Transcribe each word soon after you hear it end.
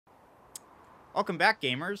Welcome back,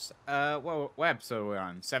 gamers. What episode are we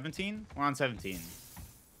on? 17? We're on 17.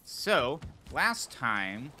 So, last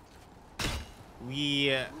time,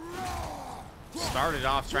 we started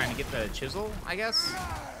off trying to get the chisel, I guess.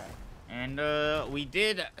 And, we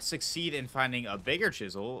did succeed in finding a bigger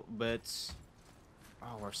chisel, but...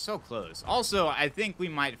 Oh, we're so close. Also, I think we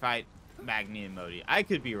might fight Magni and Modi. I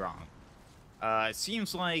could be wrong. It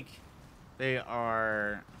seems like they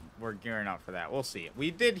are... We're gearing up for that. We'll see.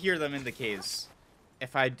 We did hear them in the caves.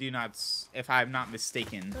 If I'm not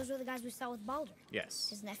mistaken. Those were the guys we saw with Baldur. Yes.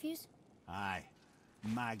 His nephews? Aye.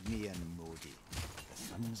 Magni and Modi, the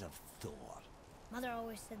sons of Thor. Mother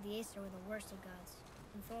always said the Aesir were the worst of gods,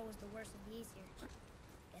 and Thor was the worst of the Aesir.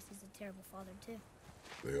 Guess he's a terrible father too.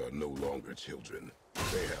 They are no longer children.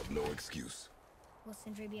 They have no excuse. Will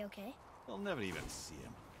Sindri be okay? They'll never even see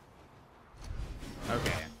him.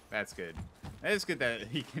 Okay, that's good. That is good that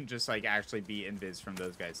he can just, like, actually be invis from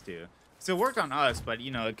those guys, too. So it worked on us, but,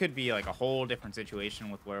 you know, it could be, like, a whole different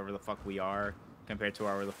situation with wherever the fuck we are compared to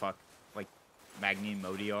wherever the fuck, like, Magni and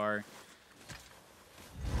Modi are.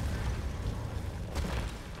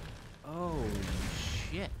 Oh,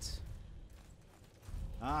 shit.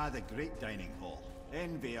 Ah, the great dining hall.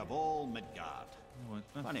 Envy of all Midgard. What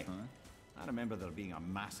the Funny. fuck? I remember there being a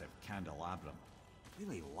massive candelabrum.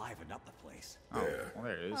 Really livened up the place. Oh, well,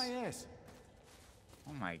 there it is. Ah, yes.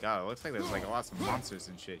 Oh my god, it looks like there's, like, lots of monsters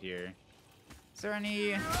and shit here. Is there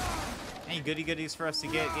any goody goodies for us to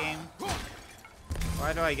get, game?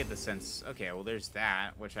 Why do I get the sense? Okay, well, there's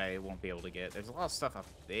that, which I won't be able to get. There's a lot of stuff up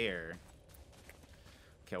there.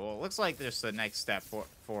 Okay, well, it looks like there's the next step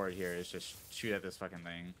forward here is just shoot at this fucking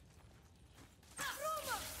thing.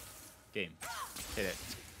 Game. Hit it.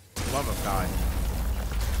 Love of God.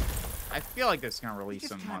 I feel like this is gonna release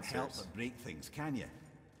some You just can't help monsters. but break things, can you?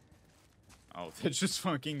 Oh, that just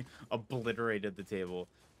fucking obliterated the table.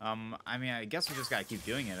 I mean, I guess we just gotta keep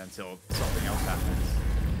doing it until something else happens.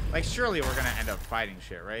 Like, surely we're gonna end up fighting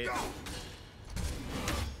shit, right?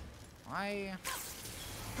 Why?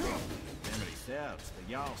 Memory serves,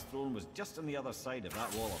 the Jarl's throne was just on the other side of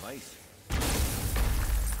that wall of ice.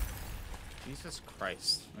 Jesus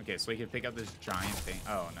Christ. Okay, so we can pick up this giant thing.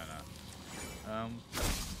 Oh, no, no.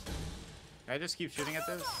 Can I just keep shooting at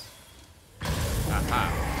this?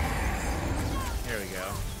 Aha. Here we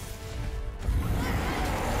go.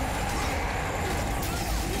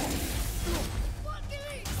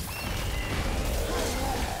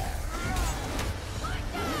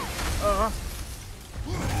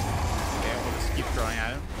 Okay, we'll just keep throwing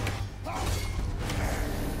at him.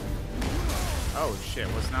 Oh shit,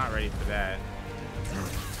 was not ready for that.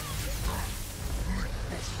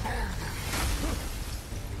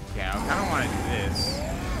 Okay, I kind of want to do this.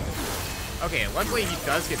 Okay, luckily he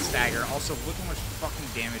does get staggered. Also, look how much fucking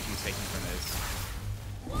damage he's taking from this.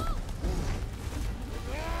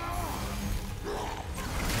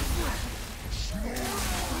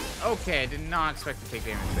 Okay, I did not expect to take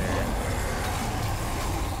damage there.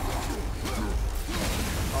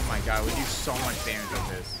 Oh my god, we do so much damage with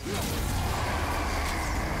this.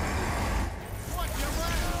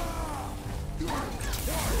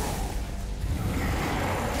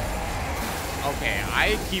 Okay,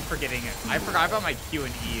 I keep forgetting it. I forgot about my Q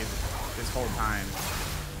and E this whole time.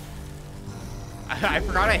 I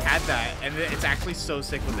forgot I had that, and it's actually so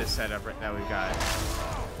sick with this setup that we've got.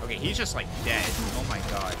 Okay, he's just like dead. Oh my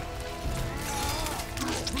god.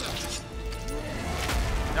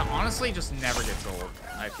 That honestly just never gets old,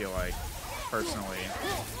 I feel like, personally.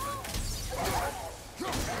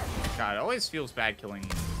 God, it always feels bad killing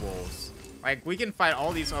wolves. Like, we can fight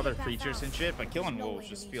all these other creatures and shit, but killing wolves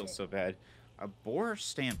just feels so bad. A boar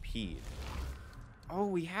stampede. Oh,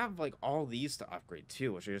 we have, like, all these to upgrade,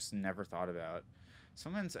 too, which I just never thought about.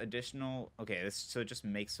 Someone's additional... Okay, so it just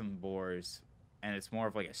makes some boars, and it's more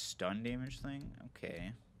of, like, a stun damage thing?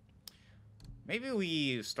 Okay. Maybe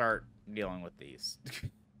we start dealing with these.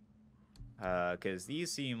 Because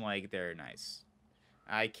these seem like they're nice.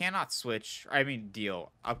 I cannot switch...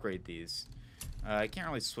 upgrade these. I can't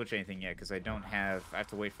really switch anything yet, because I don't have... I have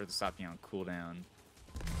to wait for it to stop being on cooldown.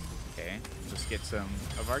 Okay, just get some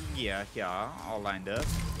of our gear here, all lined up.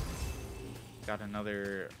 Got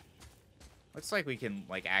another... Looks like we can,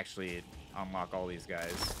 like, actually unlock all these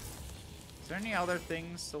guys. Is there any other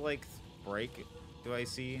things to, like, break? Do I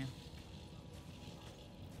see?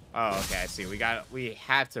 Oh, okay, I see. We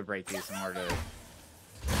have to break these in order to...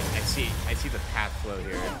 I see the path flow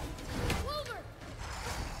here.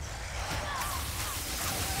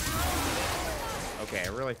 Okay, I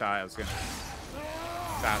really thought I was gonna...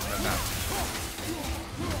 Stop.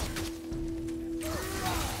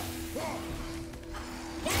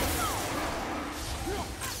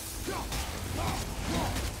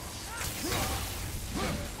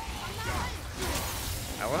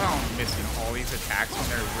 missing all these attacks when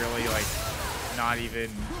they're really, like, not even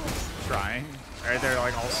trying. Or they're,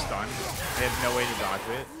 like, all stunned. They have no way to dodge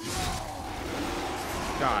it.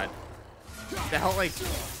 God. The hell, like,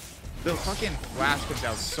 the fucking flash comes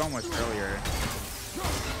out so much earlier.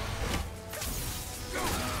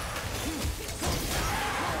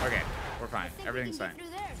 Okay, we're fine. Everything's fine.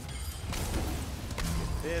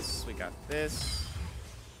 This, we got this.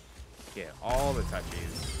 Get all the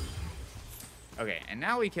touchies. Okay, and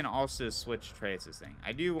now we can also switch Trace's thing.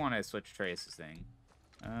 I do want to switch Trace's thing.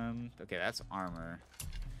 Okay, that's armor.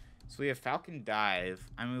 So we have Falcon Dive.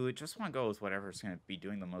 I mean, we just want to go with whatever's going to be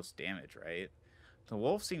doing the most damage, right? The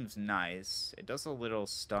Wolf seems nice. It does a little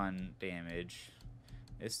stun damage.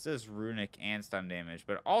 This does runic and stun damage,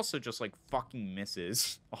 but also just, like, fucking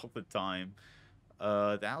misses all the time.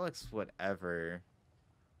 That looks whatever.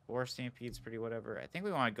 War Stampede's pretty whatever. I think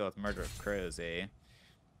we want to go with Murder of Crows, eh?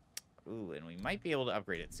 Ooh, and we might be able to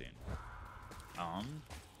upgrade it soon.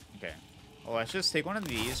 Okay. Well, let's just take one of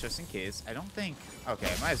these, just in case. I don't think... Okay,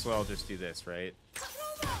 I might as well just do this, right?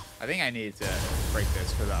 I think I need to break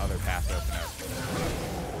this for the other path to open up.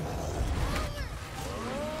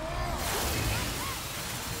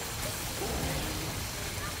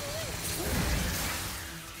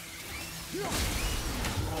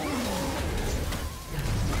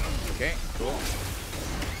 Okay, cool.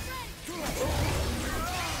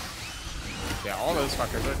 Yeah, all those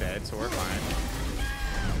fuckers are dead, so we're fine.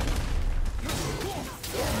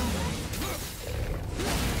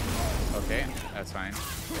 Okay, that's fine.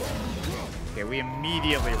 Okay, we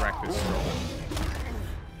immediately wrecked this troll.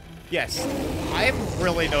 Yes, I am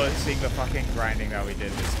really noticing the fucking grinding that we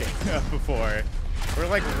did this game before. We're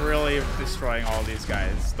like really destroying all these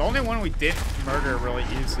guys. The only one we didn't murder really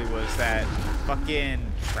easily was that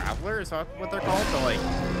fucking Traveler, is that what they're called? The like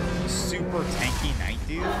super tanky knight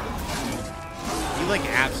dude. He like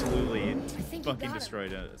absolutely fucking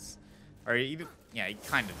destroyed us. Or even, yeah, he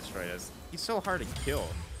kind of destroyed us. He's so hard to kill.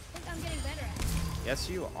 I think I'm getting better at it. Yes,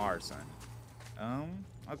 you are, son.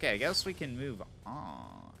 Okay, I guess we can move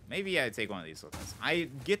on. Maybe I'd take one of these with us. I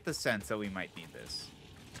get the sense that we might need this.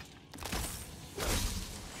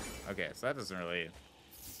 Okay, so that doesn't really...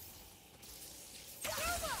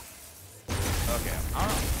 Okay, I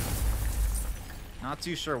don't know. Not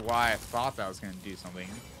too sure why I thought that was going to do something.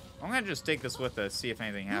 I'm going to just take this with us, see if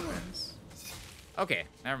anything happens. Okay,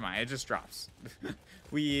 never mind. It just drops.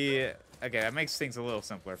 Okay, that makes things a little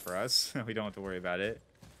simpler for us. We don't have to worry about it.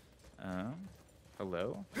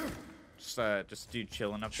 Hello? Just dude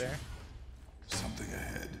chilling up there. Something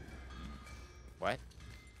ahead. What?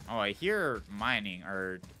 Oh, I hear mining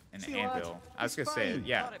or an anvil. I was gonna say,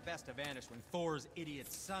 yeah. Thought it best to vanish when Thor's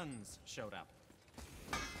idiot sons showed up.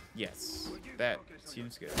 Yes, that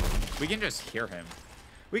seems good. We can just hear him.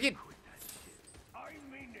 We can.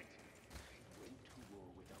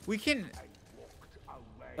 We can.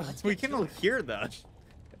 We can hear them.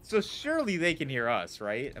 So surely they can hear us,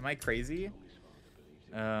 right? Am I crazy?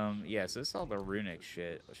 Yeah, so this is all the runic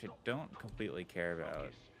shit, which I don't completely care about.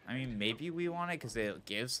 I mean, maybe we want it because it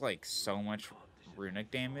gives, like, so much runic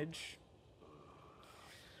damage.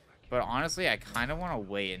 But honestly, I kind of want to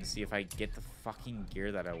wait and see if I get the fucking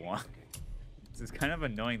gear that I want. This is kind of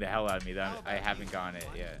annoying the hell out of me that I haven't gotten it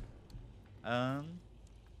yet.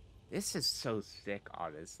 This is so sick,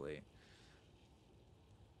 honestly.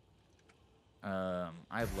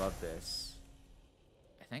 I love this.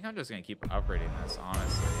 I think I'm just gonna keep upgrading this,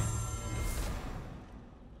 honestly.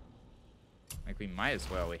 Like, we might as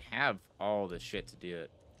well. We have all the shit to do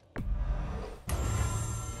it.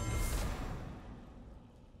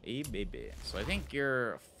 Hey, baby. So I think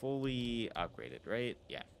you're fully upgraded, right?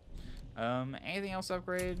 Yeah. Anything else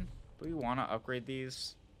upgrade? Do we want to upgrade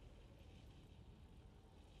these?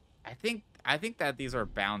 I think that these are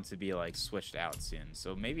bound to be, like, switched out soon,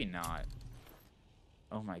 so maybe not.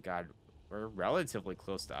 Oh my god, we're relatively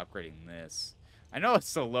close to upgrading this. I know it's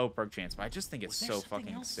so low perk chance, but I just think it's so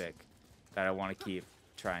fucking sick that I want to keep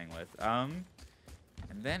trying with. And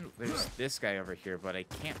then there's this guy over here, but I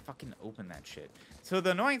can't fucking open that shit. So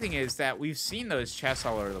the annoying thing is that we've seen those chests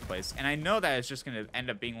all over the place, and I know that it's just gonna end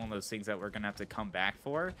up being one of those things that we're gonna have to come back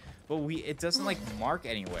for, but it doesn't like mark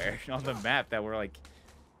anywhere on the map that we're like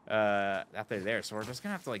that they're there. So we're just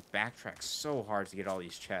gonna have to like backtrack so hard to get all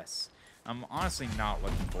these chests. I'm honestly not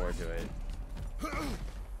looking forward to it.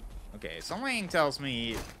 Okay, something tells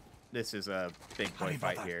me this is a big boy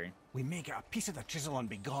fight here. We may get a piece of the chisel and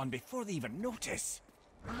be gone before they even notice.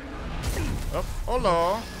 Oh,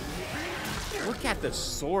 hello. Look at the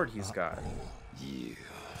sword he's got. Yeah.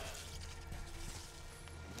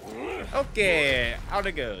 Okay, out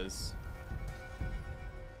it goes.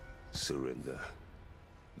 Surrender.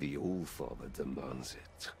 The All-Father demands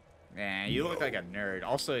it. Man, you look like a nerd.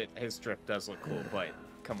 Also, his strip does look cool, but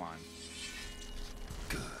come on.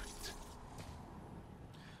 Good.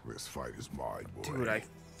 This fight is mine, boy. Dude, I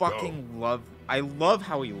fucking love... I love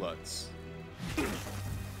how he looks.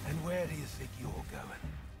 And where do you think you're going?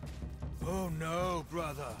 Oh no,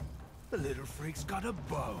 brother. The little freak's got a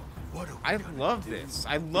bow. What are we I gonna love do? this.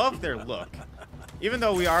 I love their look. Even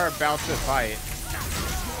though we are about to fight.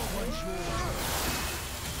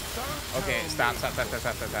 Okay, stop.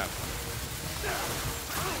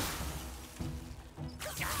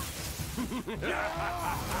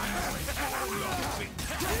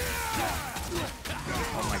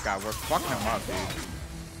 Oh my god, we're fucking him up, dude.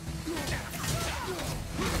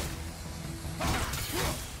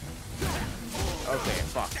 Okay,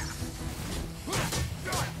 fuck.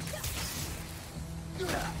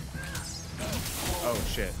 Oh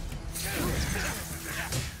shit.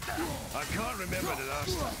 I can't remember the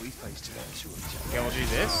last time we faced an actual challenge. Okay, we'll do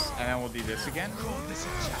this, and then we'll do this again.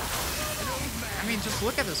 I mean, just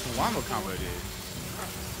look at this wombo combo, dude.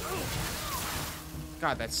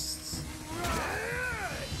 God, that's...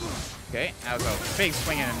 Okay, that was a big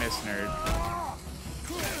swing and a miss, nerd.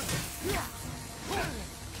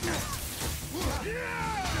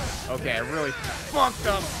 Okay, I really fucked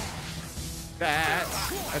up that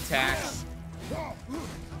attack.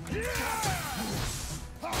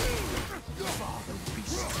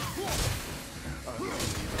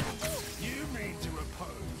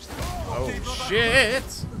 Oh shit!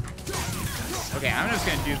 Okay, I'm just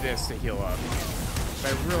gonna do this to heal up.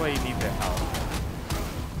 But I really need the help.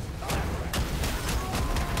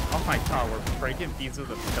 Oh my god, we're breaking pieces of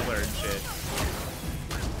the pillar and shit.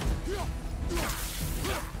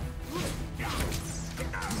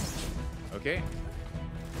 Okay.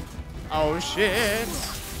 Oh shit!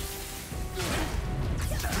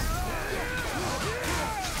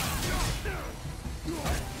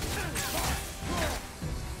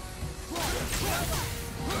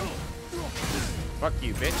 Fuck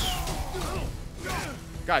you, bitch.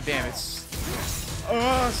 God damn, it's...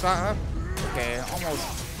 Oh, stop. Okay, almost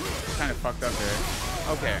kind of fucked up there.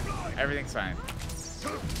 Okay, everything's fine.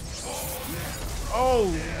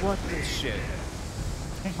 Oh, what the shit?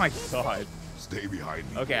 Oh my god. Stay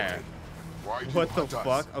behind me. Okay. Boy. Why do you What the hunt us?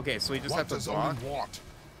 fuck? Okay, so we just What have to does block. Odin want?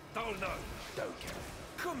 Don't know. Don't care.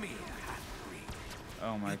 Come here, half-breed.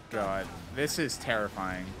 Oh my god. This is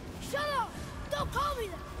terrifying. Shut up! Don't call me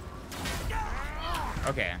that!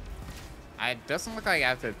 Okay. It doesn't look like I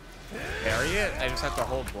have to parry it. I just have to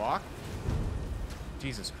hold block.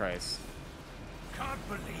 Jesus Christ. Can't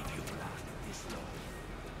believe you lasted this long.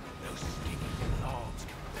 Those skinny logs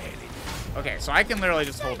can barely... Okay, so I can literally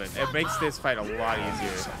just hold it. It makes this fight a lot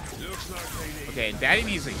easier. Okay, Daddy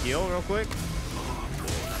needs a heal real quick.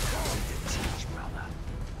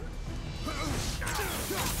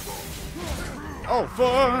 Oh,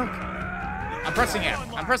 fuck! I'm pressing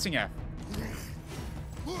F. I'm pressing F.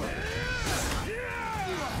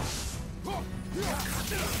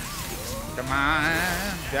 Come on,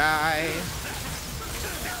 die.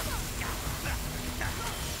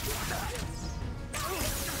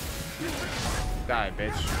 Die,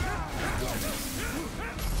 bitch.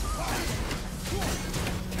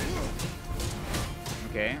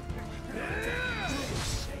 Okay.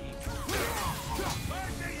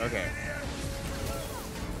 Okay.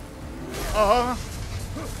 Oh.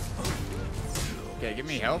 Okay, give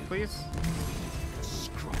me help, please.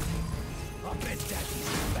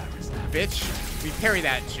 Bitch, we parry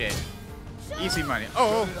that shit. Easy money.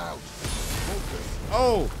 Oh.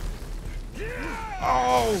 Oh.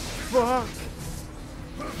 Oh, fuck.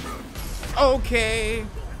 Okay.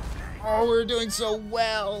 Oh, we're doing so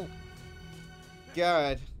well.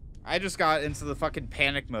 God. I just got into the fucking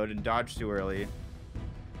panic mode and dodged too early.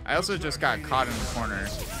 I also just got caught in the corner.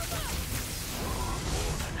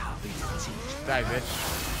 Die,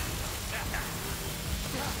 bitch.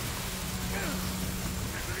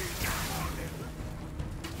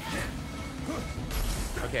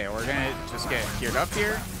 Okay, we're gonna just get geared up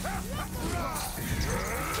here.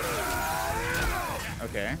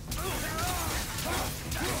 Okay.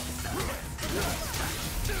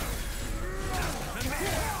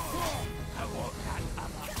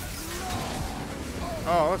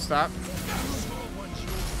 Oh, let's stop.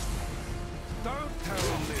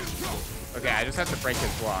 Okay, I just have to break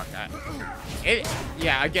his block.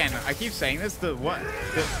 Yeah, again, I keep saying this. The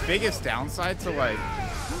biggest downside to like.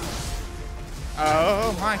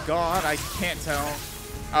 Oh my god, I can't tell.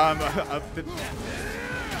 Oh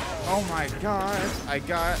my god, I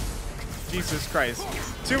got. Jesus Christ.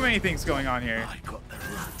 Too many things going on here.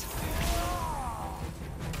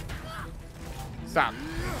 Stop.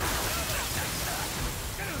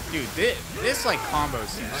 Dude, this like combo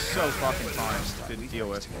seems so fucking fun to deal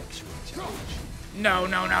with. No,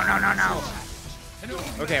 no, no, no, no, no.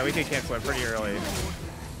 Okay, we can cancel it pretty early.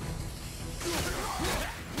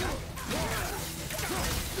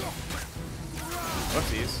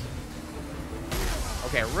 Whoopsies.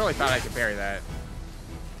 Okay, I really thought I could parry that.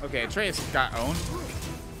 Okay, Atreus got owned.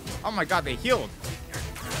 Oh my god, they healed.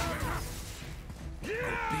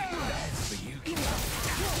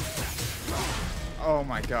 Oh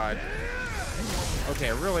my god. Okay,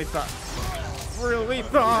 I really thought.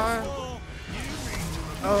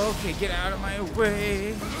 Okay, get out of my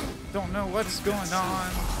way. Don't know what's going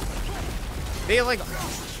on. They like.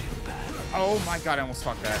 Oh my god, I almost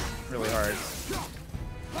fucked that really hard.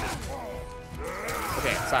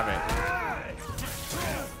 Okay, stop it.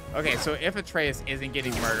 Okay, so if Atreus isn't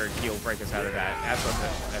getting murdered, he'll break us out of that. That's what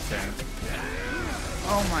that's saying.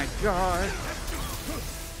 Oh my god.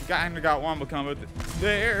 Kinda got Wombo combo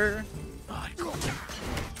there.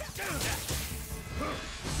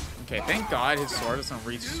 Okay, thank God his sword doesn't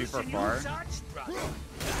reach super far.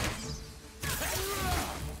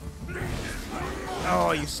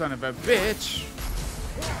 Oh, you son of a bitch.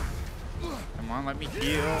 Come on, let me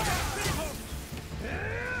heal.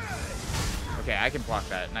 Okay, I can block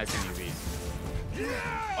that. Nice and easy.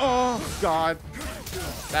 Oh, God.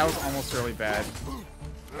 That was almost really bad.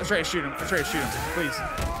 Let's try to shoot him. Let's try to shoot him, please.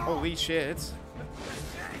 Holy shit.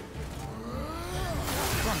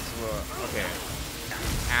 Okay.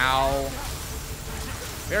 Ow.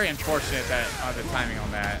 Very unfortunate that the timing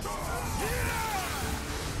on that.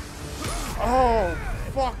 Oh,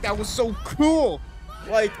 fuck. That was so cool.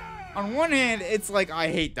 Like, on one hand, it's like I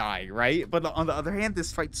hate dying, right? But on the other hand,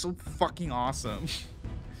 this fight's so fucking awesome.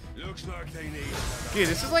 Looks like they need. Dude,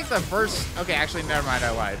 this is like the first. Okay, actually, never mind.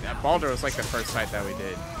 I lied. Baldur was like the first fight that we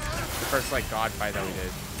did. The first like god fight that we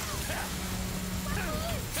did.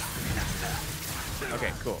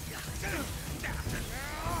 Okay, cool.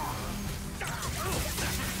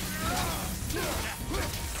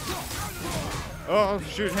 Oh,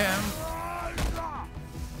 shoot him.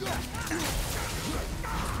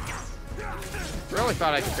 Really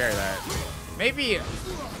thought I could parry that. Maybe.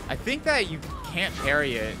 I think that you can't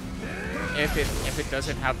parry it if it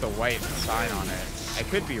doesn't have the white sign on it. I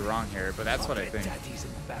could be wrong here, but that's what I think.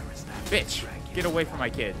 Bitch, get away from my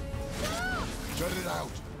kid. Shut it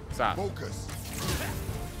out. Stop. Focus.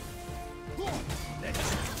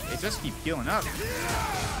 They just keep healing up.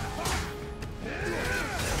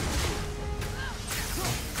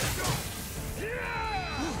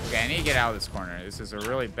 Okay, I need to get out of this corner. This is a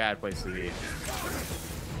really bad place to be.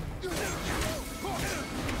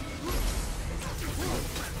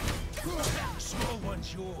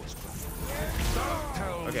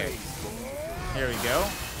 Okay, here we go.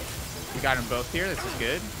 We got them both here. This is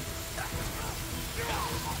good.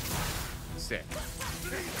 Sick.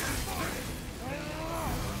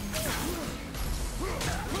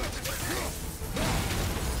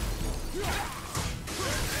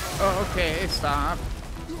 Oh, okay, stop.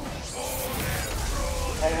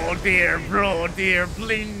 Oh dear, bro, dear,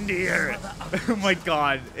 BLINDR. Oh my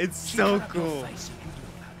god, it's so cool.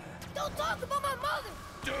 Don't talk about my mother!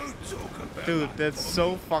 Don't talk about. Dude, that's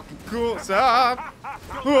so fucking cool. Stop.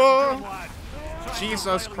 Whoa.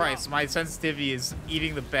 Jesus Christ, my sensitivity is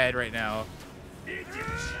eating the bed right now.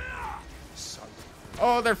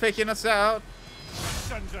 Oh, they're faking us out.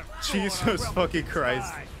 Jesus fucking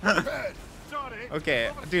Christ.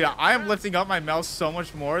 Okay, dude, I am lifting up my mouse so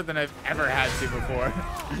much more than I've ever had to before.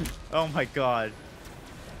 Oh my god.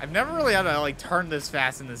 I've never really had to like turn this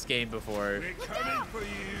fast in this game before. We're coming for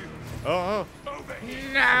you. Oh,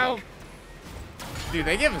 no. Dude,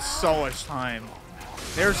 they give us so much time.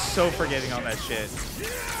 They're so forgetting on that shit.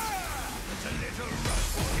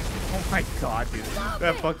 Oh my god, dude.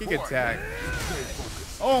 That fucking attack.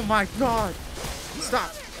 Oh my god.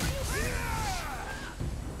 Stop.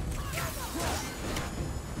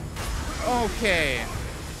 Okay.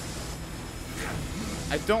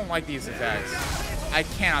 I don't like these attacks. I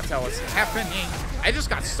cannot tell what's happening. I just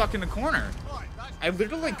got stuck in the corner. I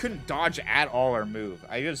literally couldn't dodge at all or move.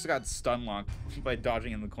 I just got stun locked by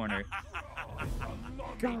dodging in the corner.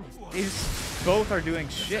 God, these both are doing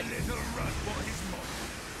shit.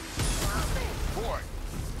 Boy,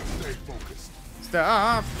 stay focused.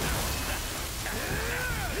 Stop.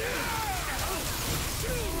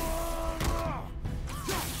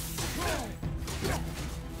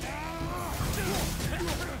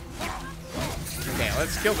 Okay,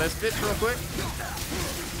 let's kill this bitch real quick.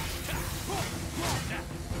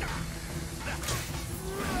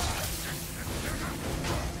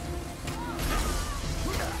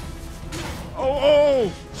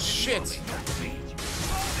 Oh, shit.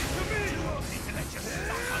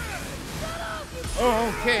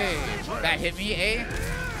 Okay. That hit me, eh?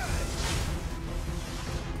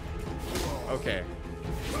 Okay.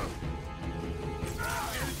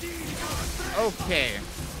 Okay.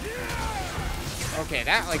 Okay,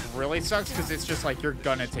 that like really sucks because it's just like you're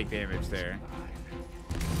gonna take damage there.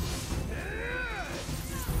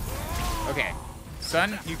 Okay.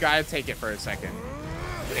 Son, you gotta take it for a second.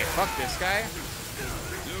 Okay, fuck this guy.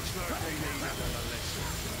 Looks like they need another lesson.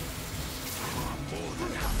 More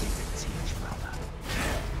than happy to teach, brother.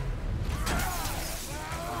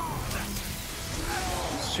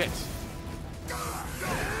 Shit.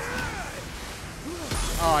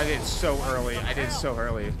 Oh, I did it so early. I did it so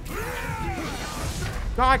early.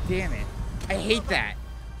 God damn it. I hate that.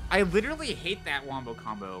 I literally hate that wombo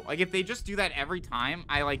combo. Like, if they just do that every time,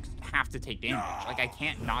 I, like, have to take damage. Like, I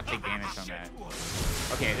can't not take damage from that.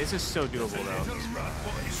 Okay, this is so doable, though.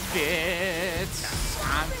 Shit.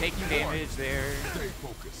 I'm taking damage there.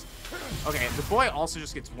 Okay, the boy also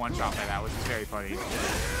just gets one shot by that, which is very funny.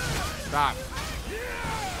 Stop.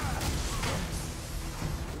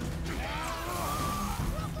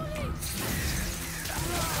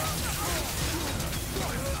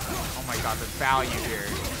 Oh my god, the value here.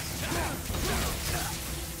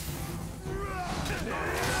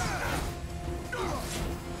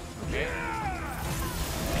 Okay.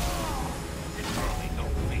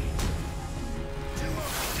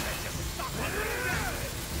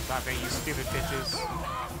 Stop it, you stupid bitches.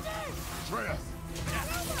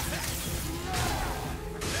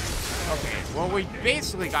 Okay, well, we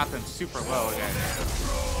basically got them super low again.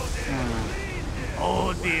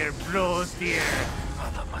 Oh dear, bros, dear.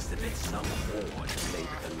 Brother must have been some war to lay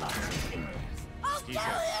the last in. Jesus.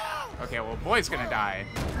 Okay, well, boy's gonna die.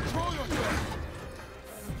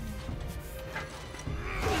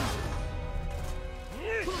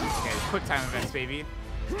 Okay, quick time events, baby.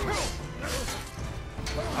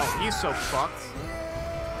 Oh, he's so fucked.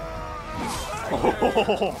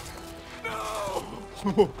 Oh.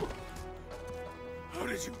 How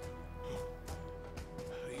did you?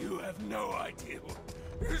 You have no idea.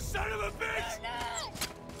 You son of a bitch!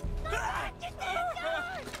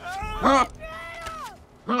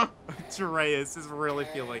 Tereus is really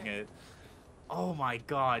feeling it. Oh my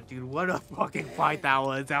god, dude, what a fucking fight that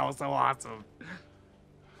was. That was so awesome.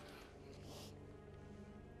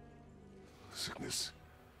 Sickness.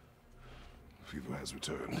 Fever has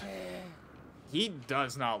returned. He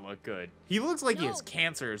does not look good. He looks like he has No.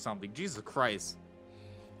 cancer or something. Jesus Christ.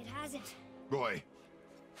 It hasn't. Roy,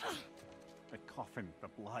 The coughing, the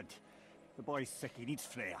blood. The boy's sick, he needs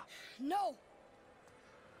Freya. No.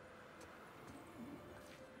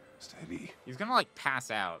 steady. He's gonna like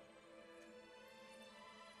pass out.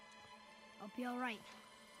 I'll be all right.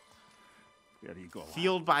 There you go.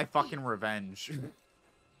 Fueled by fucking revenge.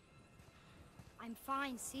 I'm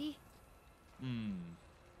fine, see?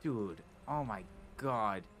 Dude, oh my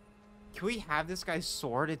god. Can we have this guy's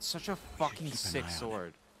sword? It's such a fucking keep an sick eye on it.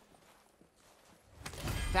 sword.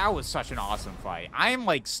 That was such an awesome fight. I am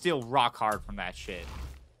like still rock hard from that shit.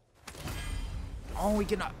 Oh, we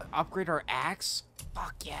can upgrade our axe?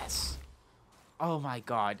 Fuck yes. Oh my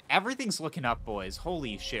god. Everything's looking up, boys.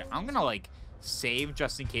 Holy shit. I'm gonna like save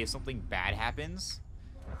just in case something bad happens.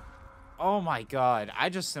 Oh my god. I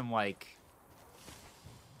just am like...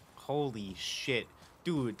 Holy shit.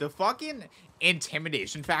 Dude, the fucking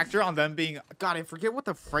intimidation factor on them being... God, I forget what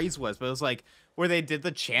the phrase was, but it was like where they did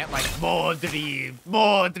the chant like Modri,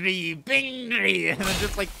 Modri, Bingri, and then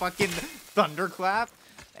just like fucking thunderclap.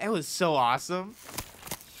 It was so awesome.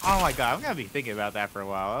 Oh my god, I'm gonna be thinking about that for a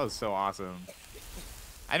while. That was so awesome.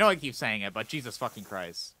 I know I keep saying it, but Jesus fucking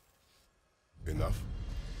Christ. Enough.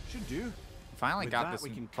 Should do. Finally With got that, this we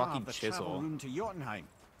can fucking carve the travel chisel. room to Jotunheim.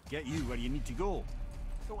 Get you where you need to go.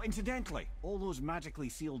 Oh, incidentally, all those magically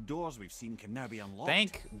sealed doors we've seen can now be unlocked.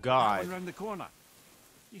 Thank That God. one round the corner.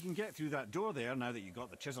 You can get through that door there now that you got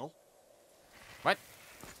the chisel. What?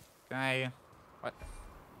 Can I... What?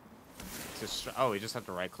 Just, oh, we just have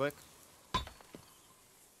to right click?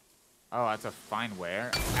 Oh, that's a find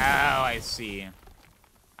where? Oh, I see.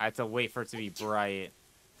 I have to wait for it to be bright.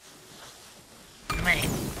 Man.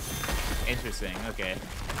 Interesting, okay.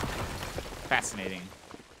 Fascinating.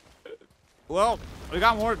 Well, we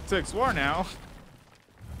got more to explore now.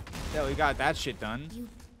 Yeah, we got that shit done. You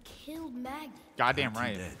killed Magni. Goddamn Aren't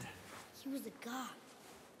right. you dead? He was a god.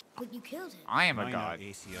 But you killed him. I am a Minor god.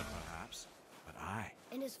 Aesir, perhaps, but I.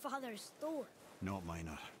 And his father's Thor. Not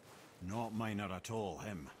minor. Not minor at all,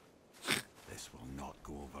 him. This will not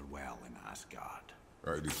go over well in Asgard.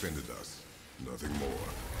 I defended us. Nothing more.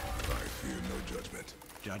 I fear no judgment.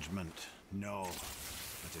 Judgment, no.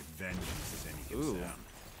 But if vengeance is any Ooh. concern.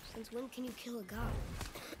 Since when can you kill a god?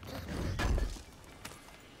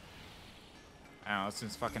 I don't know,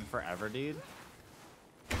 since fucking forever, dude.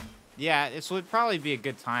 Yeah, this would probably be a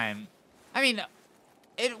good time. I mean,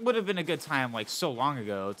 it would have been a good time, like, so long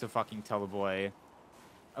ago to fucking tell the boy.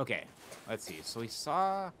 Okay, let's see. So we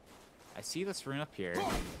saw... I see this rune up here.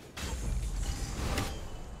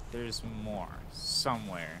 There's more.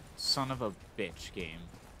 Somewhere. Son of a bitch game.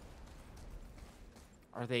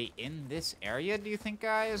 Are they in this area, do you think,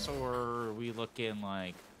 guys? Or are we looking,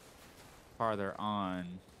 like, farther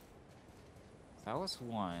on? That was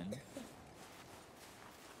one.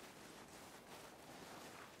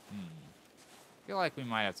 I feel like we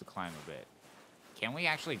might have to climb a bit. Can we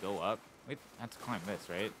actually go up? We have to climb this,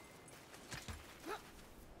 right?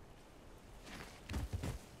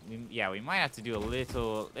 Yeah, we might have to do a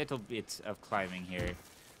little bit of climbing here.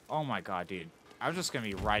 Oh my god, dude. I'm just gonna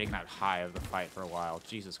be riding that high of the fight for a while.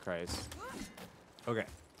 Jesus Christ. Okay.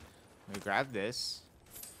 We grab this.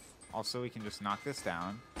 Also, we can just knock this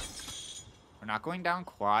down. We're not going down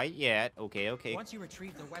quite yet. Okay, okay. Once you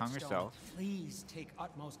retrieve the Calm whetstone, yourself. please take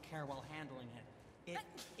utmost care while handling it. It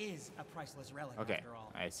is a priceless relic, Okay, after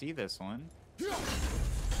all. I see this one.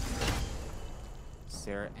 Is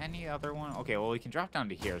there any other one? Okay, well, we can drop down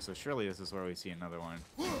to here, so surely this is where we see another one.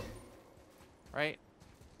 Right?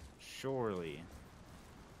 Surely.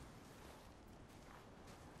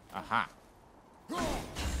 Aha.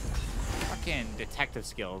 Fucking detective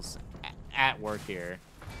skills at work here.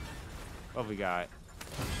 What have we got?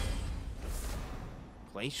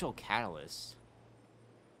 Glacial Catalyst.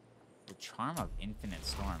 The Charm of Infinite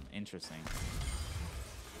Storm. Interesting.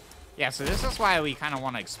 Yeah, so this is why we kind of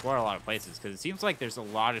want to explore a lot of places, because it seems like there's a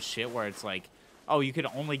lot of shit where it's like, oh, you could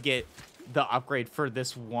only get the upgrade for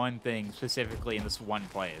this one thing specifically in this one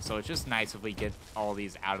place. So it's just nice if we get all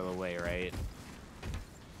these out of the way, right?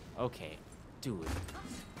 Okay, dude.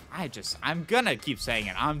 I'm gonna keep saying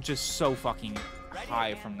it. I'm just so fucking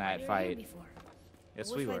high from that fight.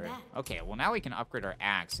 Yes, we were. Okay, well now we can upgrade our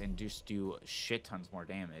axe and just do shit tons more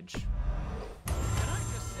damage. Can I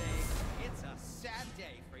just say, it's a sad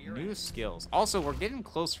day for your New skills. Also, we're getting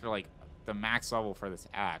close for like the max level for this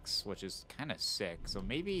axe, which is kind of sick. So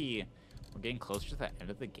maybe we're getting closer to the end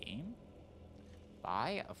of the game.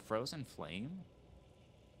 Buy a frozen flame.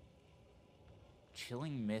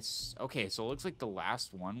 Chilling mist. Okay, so it looks like the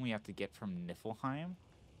last one we have to get from Niflheim.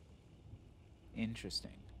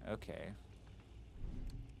 Interesting. Okay.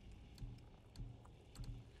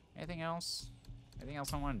 Anything else? Anything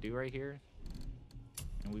else I want to do right here?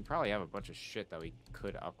 And we probably have a bunch of shit that we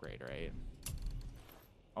could upgrade, right?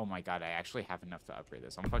 Oh my god, I actually have enough to upgrade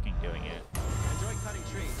this. I'm fucking doing it. Enjoy cutting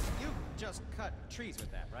trees. You just cut trees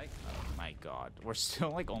with that, right? Oh my god. We're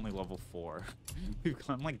still like only level 4. We've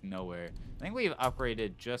gone like nowhere. I think we've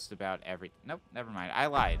upgraded just about every... Nope, never mind. I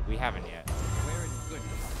lied. We haven't yet. We're in good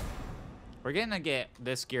health. We're gonna get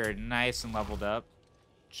this gear nice and leveled up,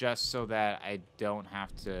 just so that I don't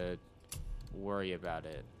have to worry about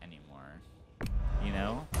it anymore. You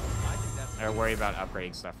know? I think that's Or worry about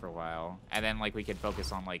upgrading stuff for a while. And then like we could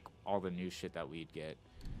focus on like all the new shit that we'd get.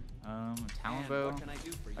 Talon And bow. what can I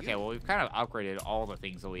do for you? Okay, well we've kind of upgraded all the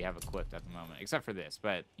things that we have equipped at the moment, except for this,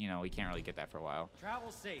 but you know, we can't really get that for a while.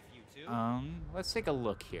 Travel safe, you two. Let's take a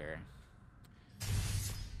look here.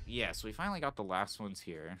 Yeah, so we finally got the last ones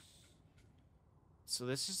here. So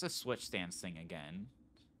this is the switch stance thing again,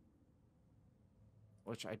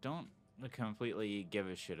 which I don't completely give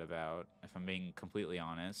a shit about, if I'm being completely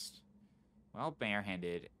honest. Well,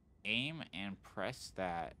 barehanded, aim and press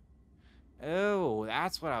that. Oh,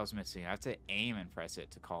 that's what I was missing. I have to aim and press it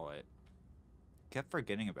to call it. Kept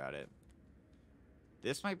forgetting about it.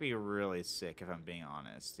 This might be really sick, if I'm being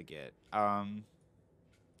honest, to get.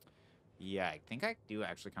 Yeah, I think I do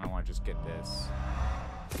actually kind of want to just get this.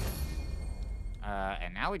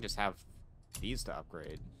 And now we just have these to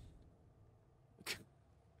upgrade.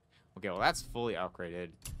 Okay, well, that's fully upgraded.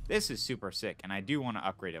 This is super sick, and I do want to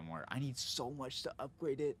upgrade it more. I need so much to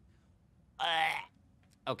upgrade it.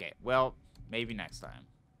 Okay, well, maybe next time.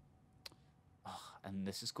 Oh, and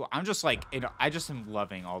this is cool. I'm just like, I just am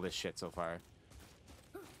loving all this shit so far.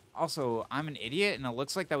 Also, I'm an idiot, and it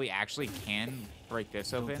looks like that we actually can break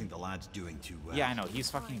this I don't open. think the lad's doing too well. Yeah, I know. He's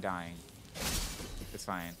fucking dying. It's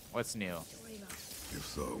fine. What's new? If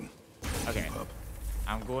so, Okay. keep up.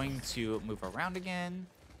 I'm going to move around again.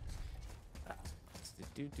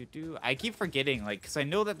 I keep forgetting, like, because I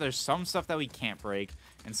know that there's some stuff that we can't break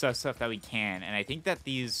and some stuff that we can, and I think that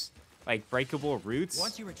these, like, breakable roots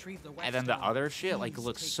Once you retrieve the and then the whetstone, other shit, like, please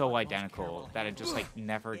looks take so utmost care identical while that I just, like,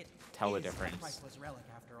 never It tell the is a difference. priceless relic,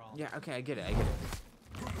 after all. Yeah, okay, I get it, I get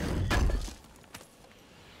it.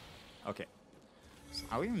 Okay. So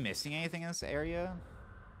are we missing anything in this area?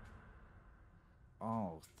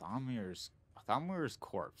 Oh, Thalmur's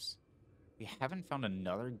corpse. We haven't found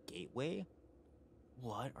another gateway?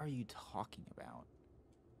 What are you talking about?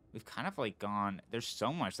 We've kind of, like, gone... There's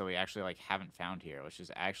so much that we actually, like, haven't found here, which is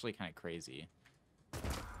actually kind of crazy.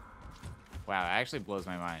 Wow, that actually blows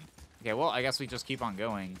my mind. Okay, well, I guess we just keep on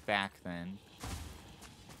going back then.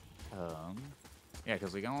 Yeah,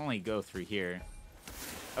 because we can only go through here.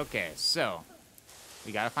 Okay, so...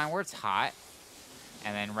 We gotta find where it's hot.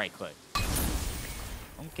 And then right-click.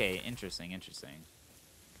 Okay, interesting, interesting.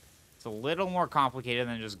 It's a little more complicated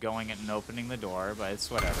than just going and opening the door, but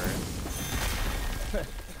it's whatever.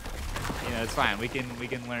 You know, it's fine. We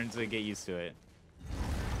can learn to get used to it.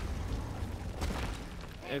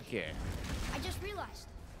 Okay. I just realized.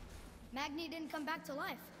 Magni didn't come back to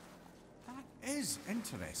life. That is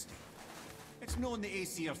interesting. It's known the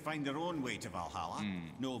Aesir find their own way to Valhalla.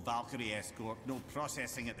 No Valkyrie escort, no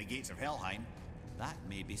processing at the gates of Helheim. That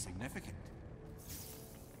may be significant.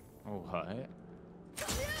 What?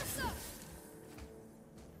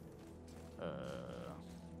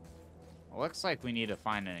 Looks like we need to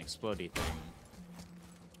find an explodey thing.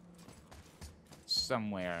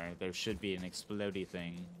 Somewhere there should be an explodey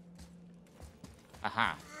thing.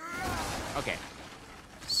 Aha. Okay.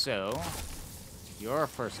 So, you're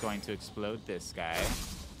first going to explode this guy.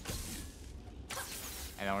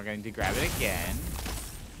 And then we're going to grab it again.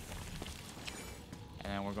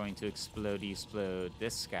 And then we're going to explode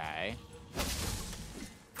this guy.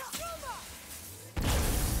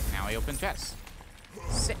 Now we open chests.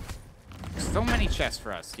 Sick. So many chests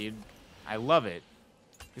for us, dude. I love it.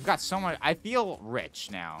 We've got so much. I feel rich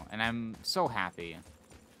now, and I'm so happy.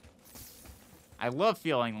 I love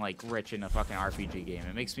feeling, like, rich in a fucking RPG game.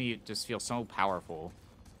 It makes me just feel so powerful.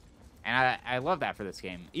 And I love that for this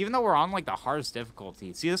game. Even though we're on, like, the hardest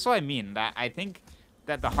difficulty. See, this is what I mean. That I think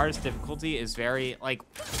that the hardest difficulty is very, like,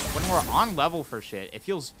 when we're on level for shit, it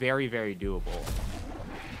feels very, very doable.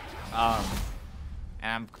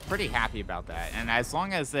 And I'm pretty happy about that. And as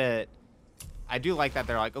long as it... I do like that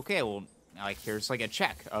they're like, okay, well, like, here's, like, a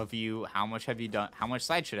check of you. How much have you done? How much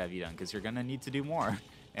side shit have you done? Because you're going to need to do more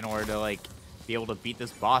in order to, like, be able to beat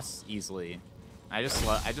this boss easily. I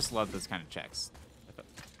just love those kind of checks.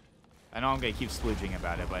 I know I'm going to keep splooging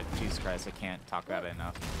about it, but Jesus Christ, I can't talk about it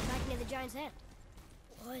enough. Back near the giant's head.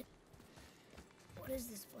 What? What is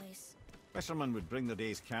this place? Fishermen would bring their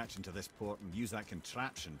day's catch into this port and use that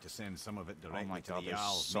contraption to send some of it directly Oh my to god, the there's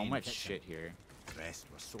Jarl's so main much kitchen. shit here. The rest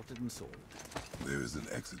were sorted and sold. There is an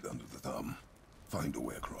exit under the thumb. Find a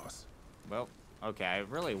way across. Well, okay, I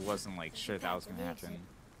really wasn't, like, sure that was going to happen.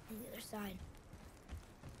 On the other side.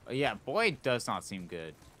 Yeah, Boyd does not seem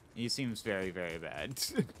good. He seems very, very bad.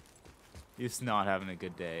 He's not having a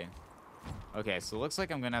good day. Okay, so it looks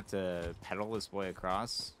like I'm going to have to pedal this boy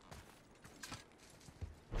across.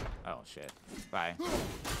 Oh, shit. Bye.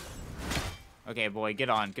 Okay, boy, get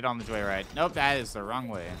on. Get on the joyride. Nope, that is the wrong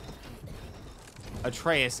way.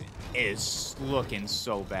 Atreus is looking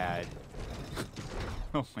so bad.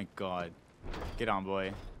 Oh, my God. Get on,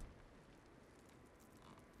 boy.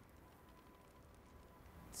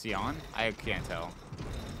 Is he on? I can't tell.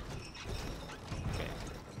 Okay.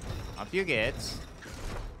 Up you get.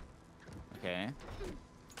 Okay.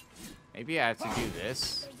 Maybe I have to do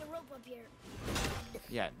this. There's a rope up here.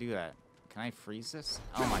 Yeah, do that. Can I freeze this?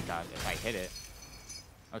 Oh my god, if I hit it.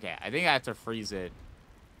 Okay, I think I have to freeze it.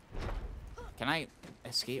 Can I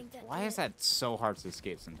escape? Why is that so hard to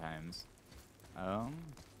escape sometimes? Am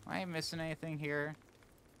I missing anything here?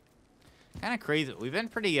 Kind of crazy. We've been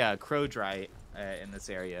pretty crow dry in this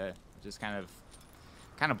area. Just kind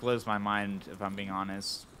of blows my mind, if I'm being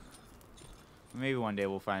honest. Maybe one day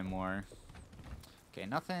we'll find more. Okay,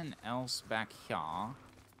 nothing else back here.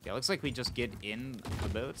 Yeah, looks like we just get in the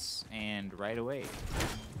boats and right away.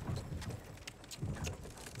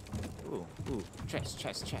 Ooh, chest.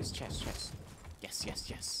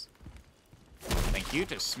 Yes. Thank you.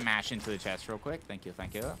 Just smash into the chest real quick. Thank you.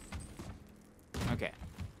 Okay.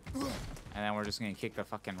 And then we're just gonna kick the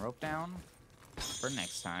fucking rope down for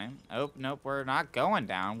next time. Oh, nope, we're not going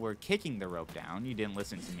down. We're kicking the rope down. You didn't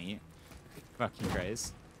listen to me. Fucking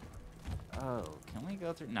Christ. Oh, can we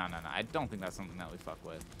go through? No. I don't think that's something that we fuck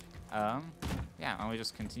with. Yeah, why don't we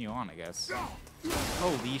just continue on, I guess.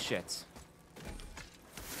 Holy shit.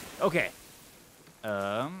 Okay.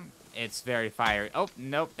 It's very fiery. Oh,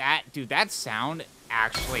 nope. That sound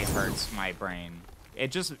actually hurts my brain.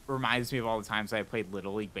 It just reminds me of all the times I played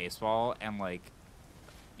Little League Baseball and, like,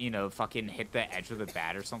 you know, fucking hit the edge of the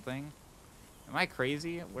bat or something. Am I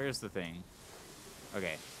crazy? Where's the thing?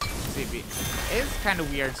 Okay. See, it's kind of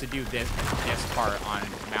weird to do this part on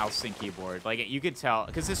mouse and keyboard. Like, you could tell,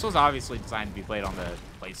 because this was obviously designed to be played on the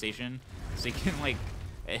PlayStation, so you can, like,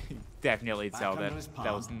 Definitely Back tell under that his palm.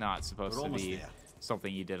 that was not supposed We're to almost be there.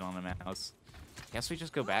 something you did on the mouse. Guess we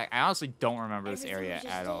just go back. I honestly don't remember this Everything area we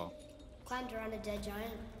just at did. all. Climbed around a dead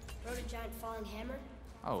giant, rode a giant falling hammer,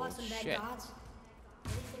 Oh, fought some shit. bad gods.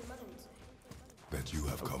 Anything Mother would say. That you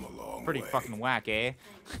have come a long Pretty way. fucking whack, eh?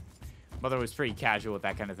 Mother was pretty casual with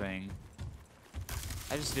that kind of thing.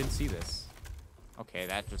 I just didn't see this. Okay,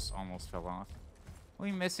 that just almost fell off. Are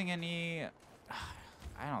we missing any?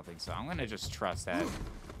 I don't think so. I'm gonna just trust that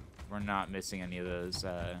we're not missing any of those,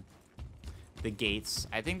 the gates.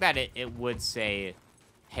 I think that it would say,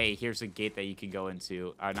 hey, here's a gate that you can go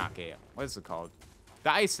into. Not gate. What is it called?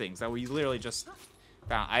 The ice things that we literally just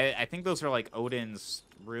found. I think those are like Odin's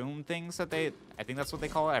room things that they... I think that's what they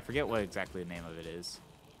call it. I forget what exactly the name of it is.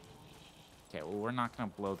 Okay, well, we're not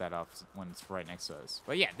gonna blow that off when it's right next to us.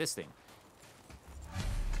 But yeah, this thing.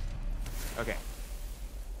 Okay.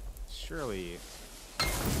 Surely...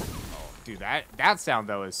 Oh, dude, that sound,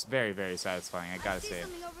 though, is very, very satisfying, I gotta say.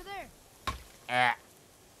 Something over there. Ah.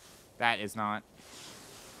 That is not...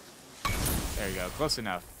 There you go, close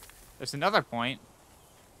enough. There's another point.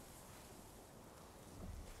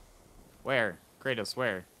 Where? Kratos,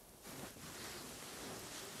 where?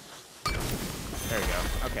 There we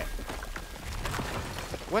go, okay.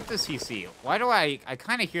 What does he see? Why do I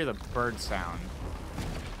kind of hear the bird sound.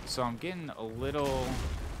 So I'm getting a little...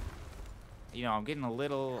 You know, I'm getting a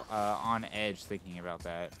little on edge thinking about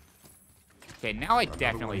that. Okay, now I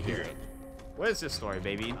definitely hear it. What is this story,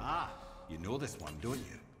 baby? Ah, you know this one, don't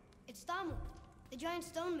you? It's Thamu, the giant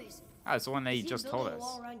stonemason. Oh, it's the one that you Is he just told building a us.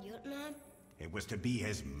 wall around Jotunheim? It was to be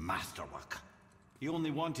his masterwork. He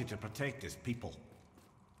only wanted to protect his people.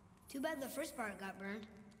 Too bad the first part got burned.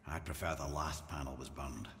 I prefer the last panel was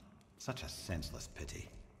burned. Such a senseless pity.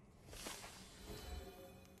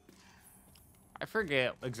 I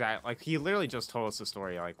forget exactly. Like, he literally just told us the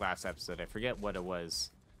story, like, last episode. I forget what it was.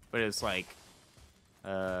 But it's like...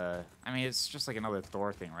 I mean, it's just like another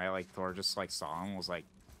Thor thing, right? Like, Thor just, like, saw him and was like,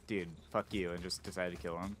 dude, fuck you, and just decided to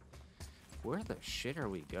kill him. Where the shit are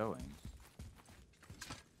we going?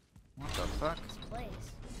 What the fuck? This place.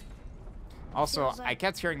 Also, Feels like- I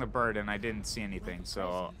kept hearing the bird and I didn't see anything,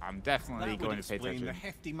 so I'm definitely That would going to pay explain attention. the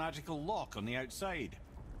hefty magical lock on the outside.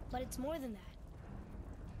 But it's more than that.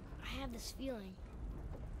 I have this feeling.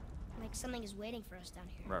 Like something is waiting for us down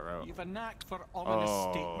here. Right. You've a knack for ominous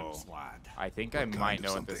Oh. statements, lad. I think I What might kind of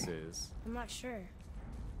know what this something? is. I'm not sure.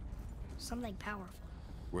 Something powerful.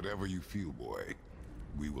 Whatever you feel, boy,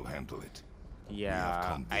 we will handle it. Yeah,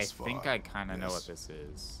 come I this think far. I kind of know Yes. what this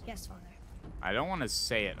is. Yes, Father. I don't want to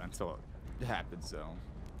say it until it happens, though.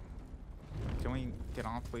 Can we get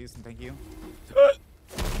off, please, and thank you?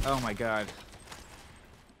 Oh my god.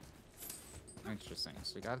 Interesting.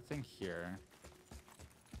 So we got a thing here.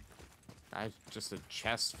 I have just a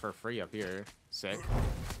chest for free up here. Sick.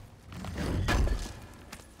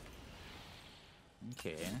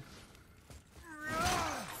 Okay.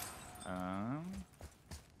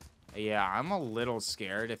 Yeah, I'm a little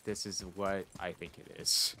scared if this is what I think it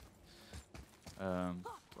is.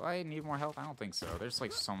 Do I need more health? I don't think so. There's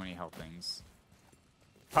like so many health things.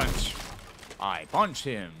 Punch. I punch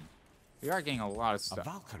him. We are getting a lot of stuff.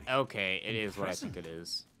 Valkyrie. Okay, it In is what I think it prison.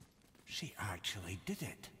 is. She actually did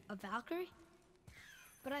it. A Valkyrie?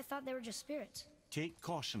 But I thought they were just spirits. Take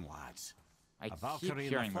caution, lads. I A keep Valkyrie in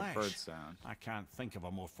hearing the the flesh. bird sound. I can't think of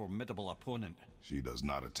a more formidable opponent. She does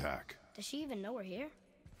not attack. Does she even know we're here?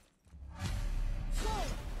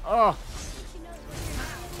 Oh! She knows we're here.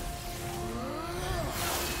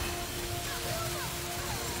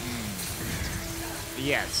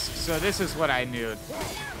 Yes, so this is what I knew.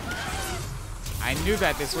 I knew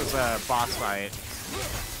that this was a boss fight.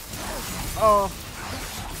 Oh.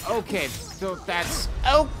 Okay, so that's...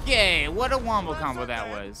 Okay, what a wombo combo that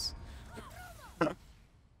was.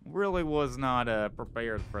 Really was not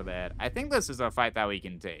prepared for that. I think this is a fight that we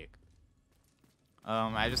can take.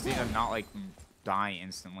 I just need to not, like, die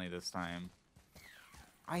instantly this time.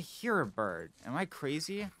 I hear a bird. Am I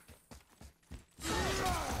crazy?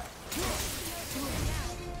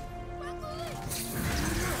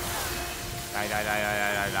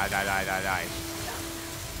 Die.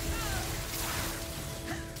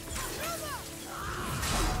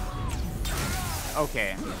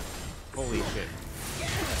 Okay. Holy shit.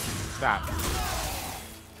 Stop.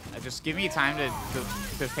 Just give me time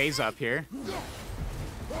to phase up here.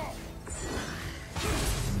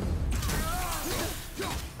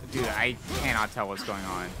 Dude, I cannot tell what's going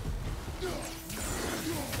on.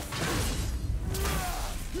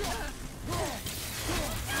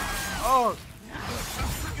 Oh!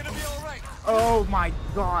 Oh my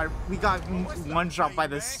god, we got one shot by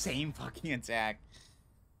the same fucking attack.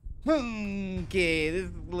 Okay,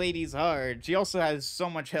 this lady's hard. She also has so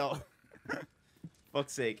much health.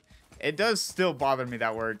 Fuck's sake. It does still bother me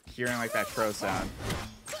that we're hearing like that crow sound.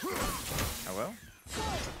 Hello?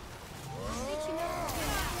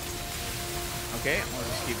 Okay, we'll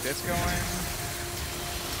just keep this going.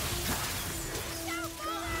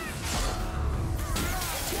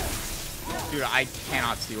 Dude, I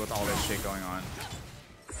cannot see with all this shit going on.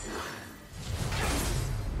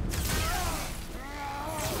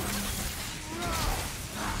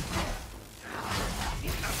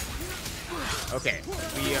 Okay,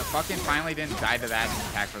 we fucking finally didn't die to that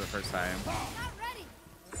attack for the first time.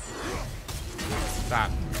 Stop.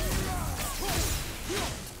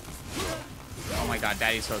 Oh my god,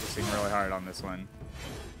 Daddy's focusing really hard on this one.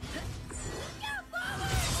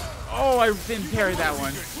 Oh, I didn't parry that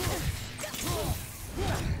one.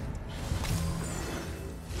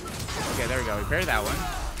 Okay, there we go. We parried that one.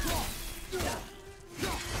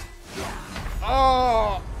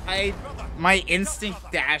 Oh, my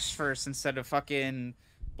instinct dash first instead of fucking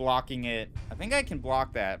blocking it. I think I can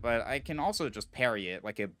block that, but I can also just parry it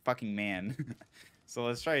like a fucking man. So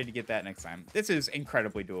let's try to get that next time. This is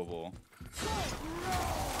incredibly doable.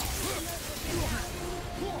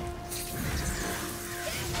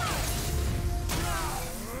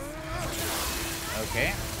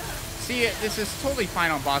 Okay. See, this is totally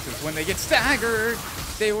fine on bosses. When they get staggered,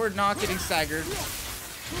 they were not getting staggered.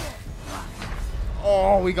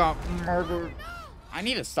 Oh, we got murdered. I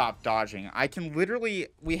need to stop dodging. I can literally...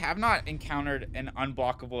 We have not encountered an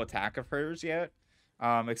unblockable attack of hers yet.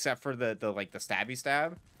 Except for the stabby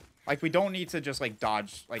stab. Like, we don't need to just, like,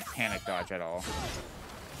 dodge, like, panic dodge at all.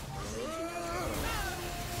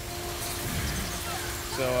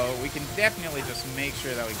 So, we can definitely just make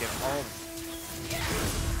sure that we get all...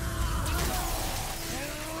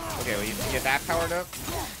 Okay, we get that powered up.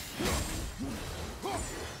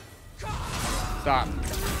 Stop.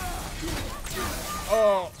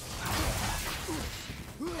 Oh!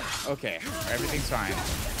 Okay, everything's fine.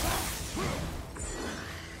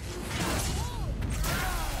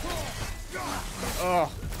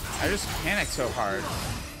 Oh, I just panicked so hard.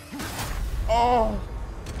 Oh.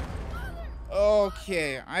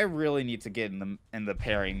 Okay, I really need to get in the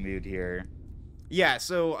parrying mood here. Yeah,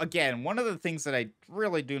 so again, one of the things that I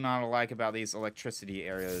really do not like about these electricity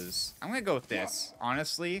areas, I'm gonna go with this,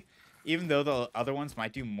 honestly, even though the other ones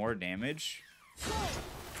might do more damage.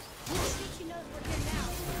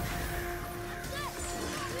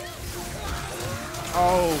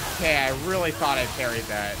 Okay, I really thought I parried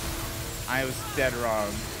that. I was dead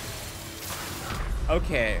wrong.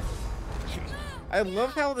 Okay. I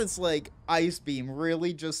love how this, like, ice beam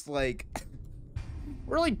really just, like...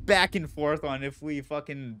 really back and forth on if we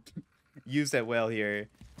fucking use it well here.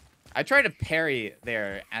 I tried to parry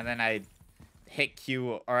there, and then I hit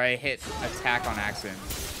Q, or I hit attack on accident.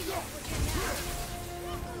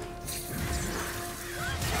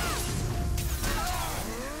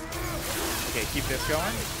 Okay, keep this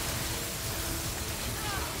going.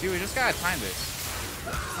 Dude, we just gotta time this.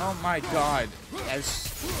 Oh my god.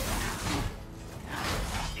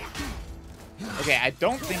 Okay, I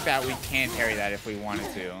don't think that we can parry that if we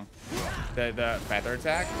wanted to. The feather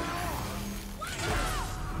attack.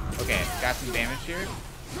 Okay, got some damage here.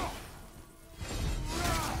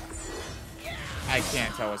 I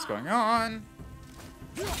can't tell what's going on.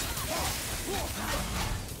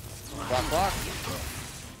 Block, block.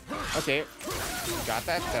 Okay, got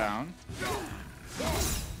that down.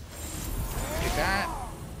 Get that.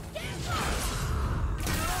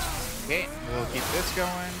 Okay, we'll keep this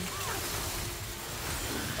going.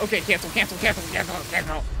 Okay, cancel, cancel, cancel, cancel,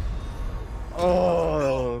 cancel.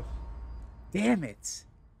 Oh, damn it.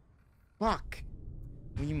 Fuck.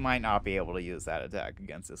 We might not be able to use that attack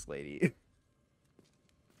against this lady.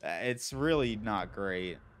 It's really not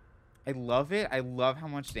great. I love it. I love how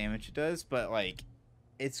much damage it does, but like,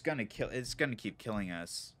 it's gonna keep killing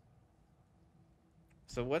us.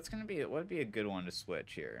 So what would be a good one to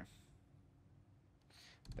switch here?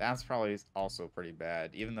 That's probably also pretty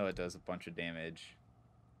bad, even though it does a bunch of damage.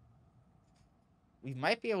 We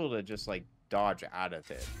might be able to just, like, dodge out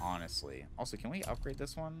of it, honestly. Also, can we upgrade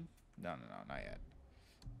this one? No, no, no, not yet.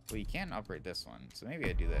 We can upgrade this one, so maybe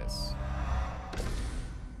I do this.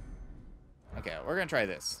 Okay, we're gonna try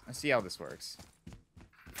this. Let's see how this works.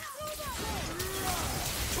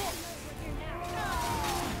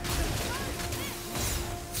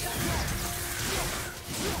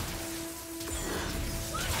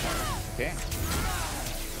 Okay.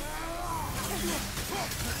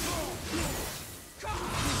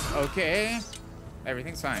 Okay.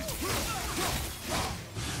 Everything's fine.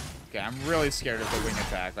 Okay, I'm really scared of the wing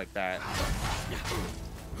attack like that.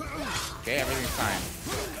 Okay, everything's fine.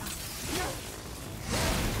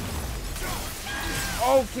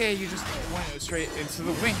 Okay, you just went straight into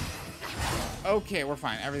the wing. Okay, we're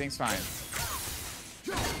fine. Everything's fine.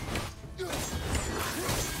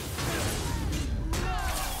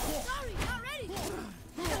 Sorry, not ready.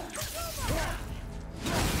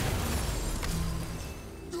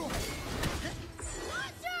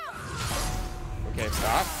 Okay,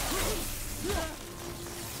 stop.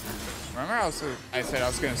 Remember I said I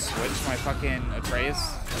was gonna switch my fucking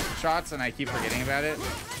Atreus shots and I keep forgetting about it?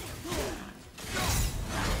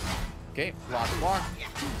 Okay, block.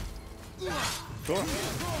 Cool.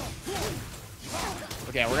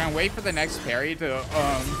 Okay, we're gonna wait for the next parry to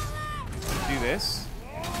do this.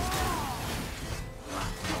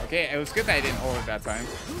 Okay, it was good that I didn't hold it that time.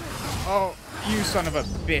 Oh, you son of a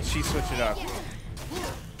bitch, he switched it up.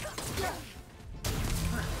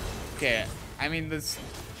 Okay, I mean this.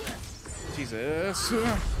 Jesus.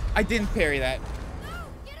 I didn't parry that.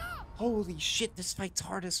 Holy shit, this fight's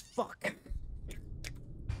hard as fuck.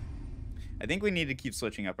 I think we need to keep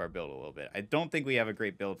switching up our build a little bit. I don't think we have a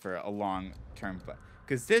great build for a long term, but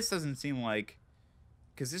because this doesn't seem like,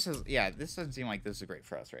 this doesn't seem like this is great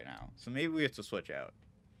for us right now. So maybe we have to switch out.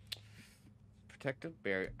 Protective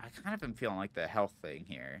barrier. I kind of am feeling like the health thing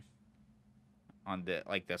here on the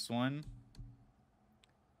this one.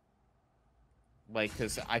 Like,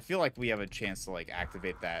 because I feel like we have a chance to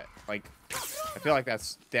activate that. Like, I feel like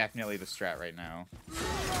that's definitely the strat right now.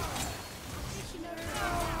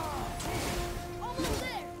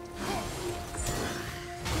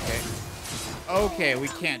 Okay, we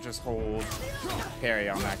can't just hold parry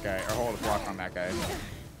on that guy, or hold a block on that guy.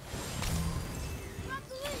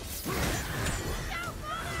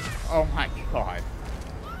 Oh my god.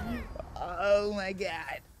 Oh my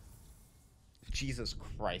god. Jesus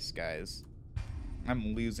Christ, guys.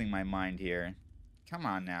 I'm losing my mind here. Come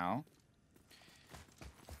on now.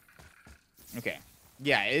 Okay.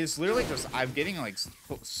 Yeah, it's literally just, I'm getting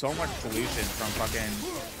so much pollution from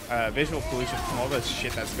fucking visual pollution from all this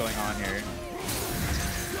shit that's going on here.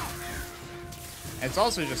 And it's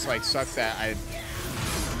also just sucks that I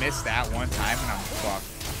missed that one time and I'm fucked.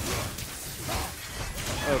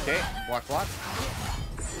 Okay, block.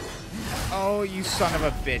 Oh, you son of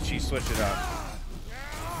a bitch, you switched it up.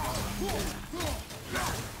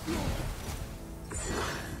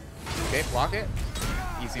 Okay, block it.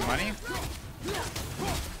 Easy money.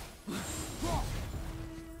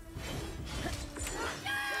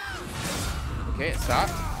 Okay, stop.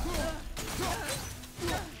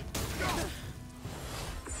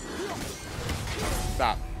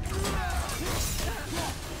 Stop.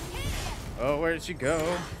 Oh, where did she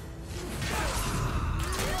go?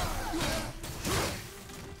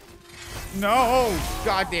 No!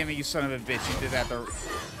 God damn it, you son of a bitch. You did that the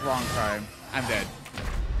wrong time. I'm dead.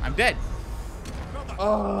 I'm dead.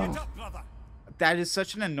 Oh. That is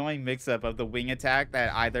such an annoying mix-up of the wing attack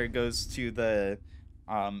that either goes to the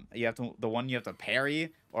the one you have to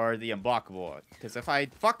parry or the unblockable. Because if I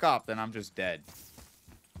fuck up, then I'm just dead.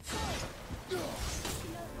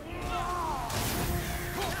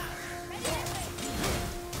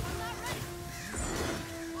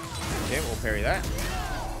 Okay, we'll parry that.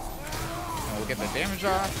 And we'll get the damage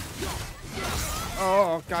off.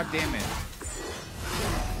 Oh, god damn it.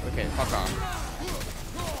 Okay, fuck off.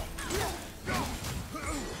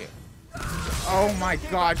 Oh my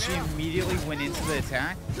god, she immediately went into the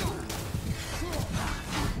attack.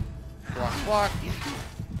 Block.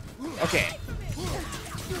 Okay.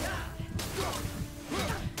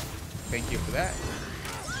 Thank you for that.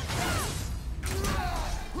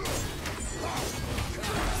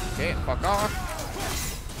 Okay, fuck off.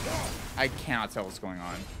 I cannot tell what's going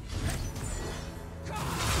on.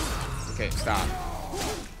 Okay, stop.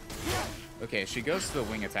 Okay, she goes to the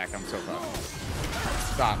wing attack. I'm so fucked.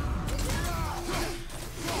 Stop.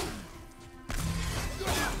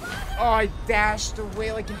 Oh, I dashed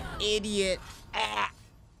away like an idiot. Ah.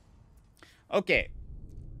 Okay.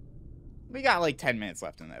 We got 10 minutes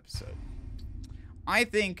left in the episode. I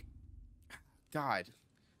think... God.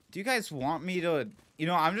 Do you guys want me to...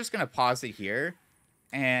 I'm just going to pause it here.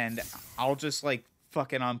 And I'll just,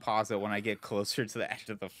 fucking unpause it when I get closer to the end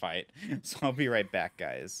of the fight. So I'll be right back,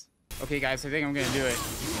 guys. Okay, guys, I think I'm going to do it.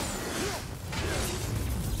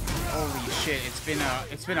 Holy shit, it's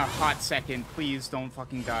been a hot second. Please don't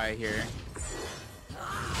fucking die here.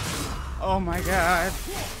 Oh my god.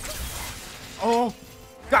 Oh,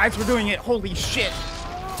 guys, we're doing it. Holy shit.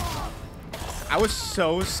 I was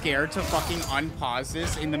so scared to fucking unpause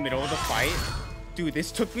this in the middle of the fight. Dude, this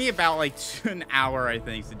took me about an hour, I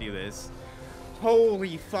think, to do this.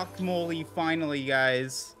 Holy fuck moly, finally,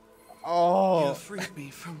 guys. Oh. You freed me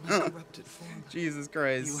from my corrupted form. Jesus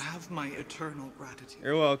Christ. You have my eternal gratitude.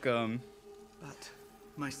 You're welcome. But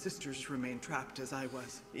my sisters remain trapped as I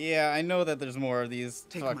was. Yeah, I know that there's more of these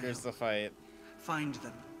Take my fuckers to help. fight. Find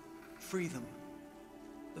them. Free them.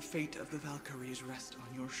 The fate of the Valkyries rest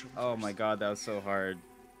on your shoulders. Oh my god, that was so hard.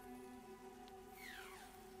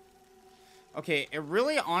 Okay, it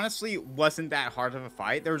really honestly wasn't that hard of a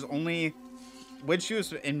fight. There was only... When she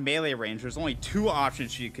was in melee range, there's only 2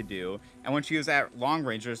 options she could do. And when she was at long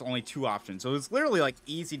range, there's only 2 options. So it was literally, like,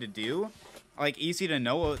 easy to do. Like, easy to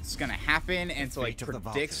know what's gonna happen and to, like,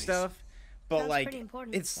 predict stuff. But, Sounds like, pretty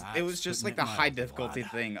important. it was just, like, the high difficulty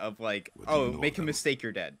thing of, like, oh, make a mistake,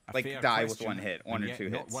 you're dead. A Like, fair die with question, 1 hit, 1 and or yet 2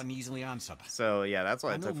 not hits. one easily answered. So, yeah, that's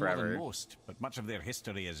why I it know took more than forever. most, but much of their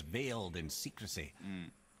history is veiled in secrecy.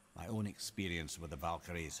 My own experience with the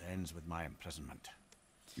Valkyries ends with my imprisonment.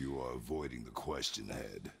 You are avoiding the question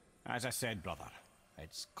ahead. As I said, brother,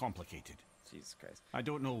 it's complicated. Jesus Christ. I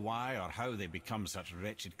don't know why or how they become such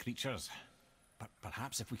wretched creatures, but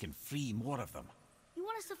perhaps if we can free more of them. You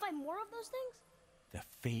want us to fight more of those things? The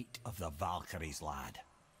fate of the Valkyries, lad.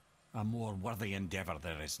 A more worthy endeavor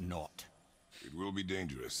there is not. It will be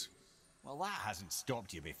dangerous. Well, that hasn't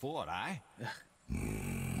stopped you before, eh?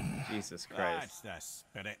 Jesus Christ. That's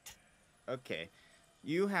the spirit. Okay.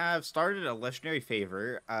 You have started a legendary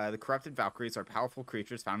favor. The corrupted Valkyries are powerful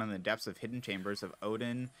creatures found in the depths of hidden chambers of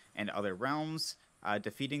Odin and other realms.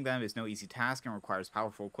 Defeating them is no easy task and requires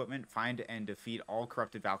powerful equipment. Find and defeat all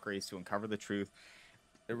corrupted Valkyries to uncover the truth.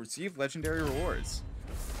 They receive legendary rewards.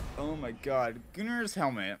 Oh my god. Gunnar's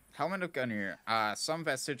helmet. Helmet of Gunnar. Some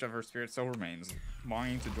vestige of her spirit still remains,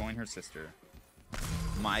 longing to join her sister.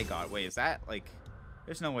 My god. Wait, is that like...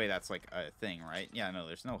 There's no way that's like a thing, right? Yeah, no,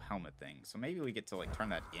 there's no helmet thing. So maybe we get to like turn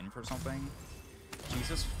that in for something.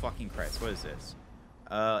 Jesus fucking Christ. What is this?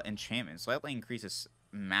 Enchantment. Slightly increases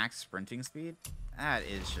max sprinting speed. That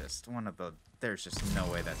is just one of the... There's just no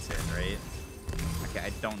way that's it, right? Okay, I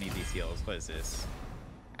don't need these heals. What is this?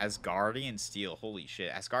 Asgardian steel. Holy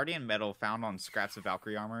shit. Asgardian metal found on scraps of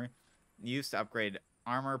Valkyrie armor. Used to upgrade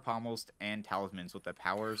armor, pommels, and talismans with the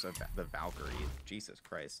powers of the Valkyrie. Jesus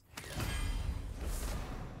Christ.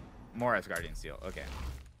 More Asgardian steel. Okay.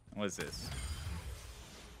 What is this?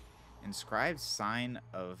 Inscribed sign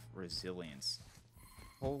of resilience.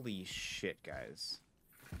 Holy shit, guys.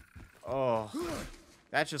 Oh.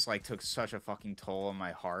 That just, like, took such a fucking toll on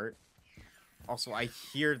my heart. Also, I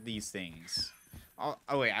hear these things. Oh,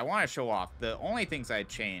 wait. I want to show off. The only things I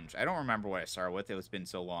changed. I don't remember what I started with. It's been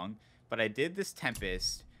so long. But I did this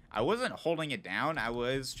Tempest. I wasn't holding it down. I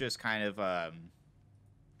was just kind of,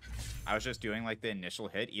 I was just doing like the initial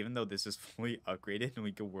hit, even though this is fully upgraded and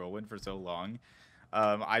we could whirlwind for so long.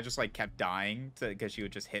 I just like kept dying because she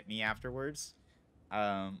would just hit me afterwards.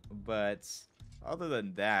 But other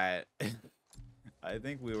than that, I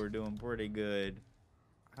think we were doing pretty good.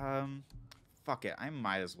 Fuck it. I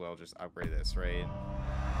might as well just upgrade this, right?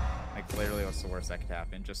 Like literally what's the worst that could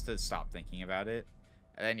happen? Just to stop thinking about it.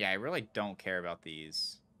 And then yeah, I really don't care about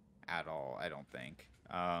these at all, I don't think.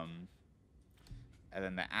 And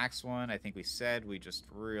then the axe one, I think we said we just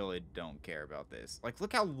really don't care about this. Like,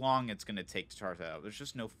 look how long it's going to take to charge that out. There's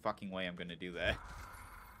just no fucking way I'm going to do that.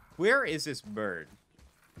 Where is this bird?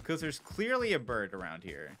 Because there's clearly a bird around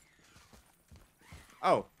here.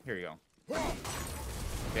 Oh, here you go.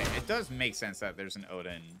 Okay, it does make sense that there's an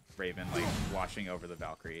Odin Raven, like, watching over the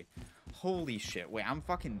Valkyrie. Holy shit. Wait, I'm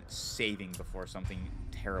fucking saving before something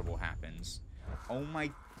terrible happens. Oh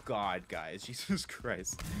my god, guys. Jesus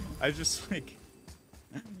Christ. I just, like...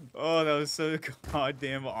 Oh, that was so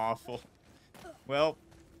goddamn awful. Well,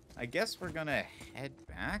 I guess we're gonna head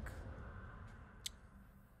back.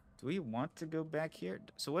 Do we want to go back here?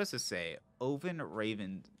 So what does this say? Odin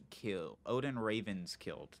Ravens killed.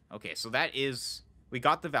 Okay, so that is... We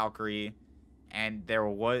got the Valkyrie, and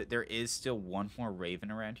there is still one more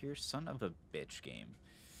Raven around here. Son of a bitch game.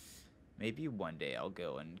 Maybe one day I'll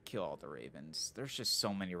go and kill all the Ravens. There's just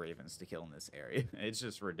so many Ravens to kill in this area. It's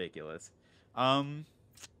just ridiculous. I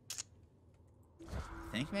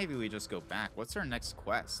think maybe we just go back. What's our next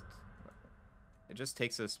quest? It just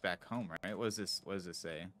takes us back home, right? What does this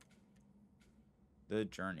say? The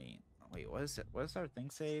journey. Wait, what is it? What does our thing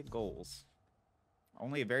say? Goals.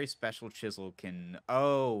 Only a very special chisel can...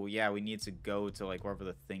 Oh, yeah, we need to go to, like, wherever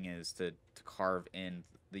the thing is to carve in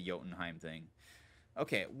the Jotunheim thing.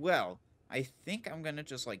 Okay, well, I think I'm gonna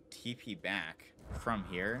just, like, TP back from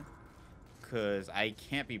here. Because I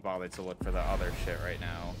can't be bothered to look for the other shit right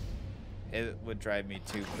now. It would drive me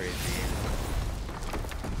too crazy.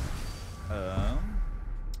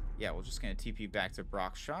 Yeah, we're just gonna TP back to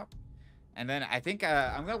Brock's shop. And then I think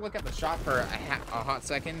I'm gonna look at the shop for a hot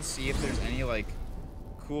second, see if there's any like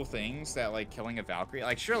cool things that like killing a Valkyrie.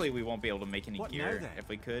 Like surely we won't be able to make any What now, gear then? if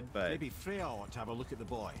we could, but Maybe Freya ought to have a look at the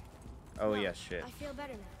boy. oh No, yeah, shit. I feel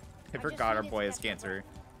better now. I just forgot our needed to boy has catch my cancer.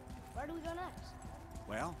 breath. Where do we go next?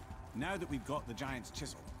 Well, now that we've got the giant's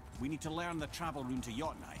chisel, we need to learn the travel rune to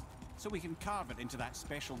Jotunheim, so we can carve it into that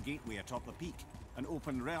special gateway atop the peak, and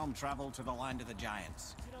open realm travel to the land of the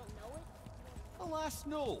giants. You don't know it? Alas,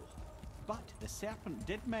 no. But the serpent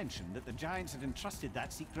did mention that the giants had entrusted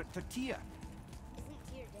that secret to Tyr. Isn't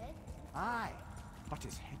Tyr dead? Aye, but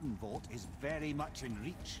his hidden vault is very much in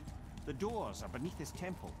reach. The doors are beneath his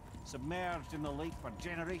temple, submerged in the lake for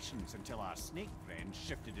generations until our snake friend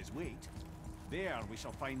shifted his weight. There we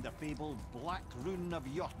shall find the fabled Black Rune of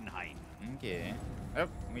Jotunheim. Okay. Oh,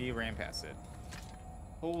 we ran past it.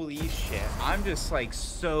 Holy shit. I'm just like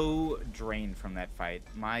so drained from that fight.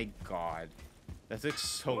 My god. That took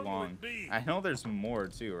so long. I know there's more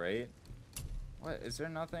too, right? What? Is there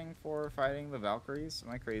nothing for fighting the Valkyries?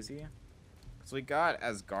 Am I crazy? Because we got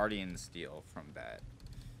Asgardian steel from that.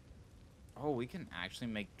 Oh, we can actually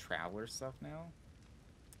make Traveler stuff now?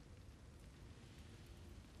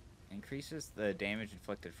 Increases the damage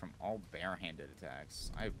inflicted from all barehanded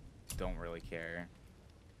attacks. I don't really care.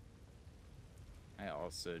 I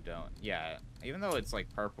also don't. Yeah, even though it's like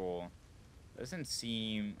purple, doesn't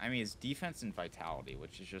seem... I mean, it's defense and vitality,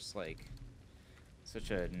 which is just like such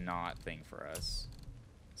a not thing for us.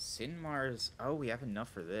 Sinmar's... Oh, we have enough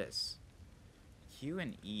for this. Q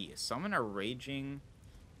and E. Summon a raging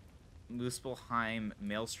Muspelheim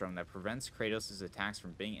Maelstrom that prevents Kratos' attacks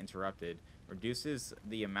from being interrupted, reduces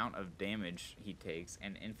the amount of damage he takes,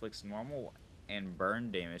 and inflicts normal and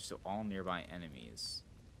burn damage to all nearby enemies.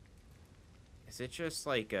 Is it just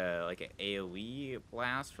like an AoE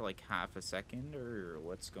blast for like half a second, or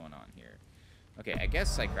what's going on here? Okay, I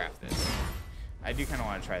guess I craft this. I do kind of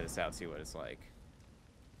want to try this out, see what it's like.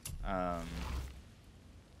 What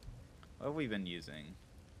have we been using?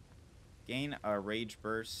 Gain a rage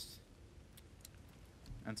burst.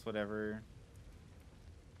 That's whatever.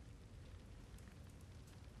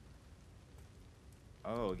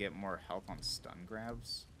 Oh, get more health on stun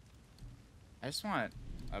grabs. I just want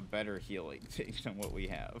a better healing thing than what we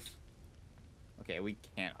have. Okay, we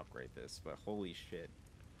can't upgrade this, but holy shit.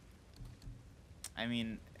 I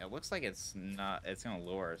mean, it looks like it's gonna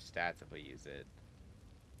lower our stats if we use it.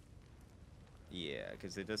 Yeah,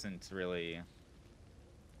 because it doesn't really...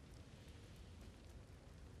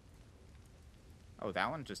 Oh, that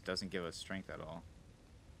one just doesn't give us strength at all.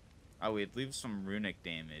 Oh, it leaves some runic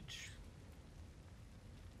damage.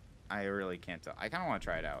 I really can't tell. I kind of want to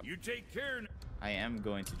try it out. You take care. I am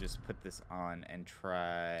going to just put this on and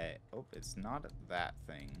try... Oh, it's not that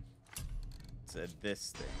thing. It's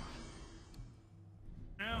this thing.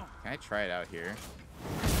 Now. Can I try it out here?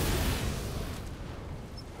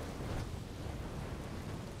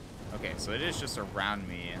 Okay, so it is just around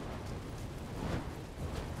me.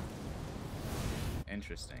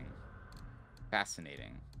 Interesting.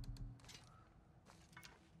 Fascinating.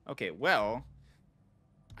 Okay, well,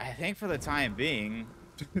 I think for the time being,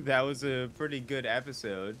 that was a pretty good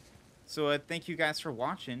episode. So thank you guys for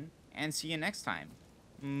watching, and see you next time.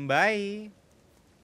 Bye!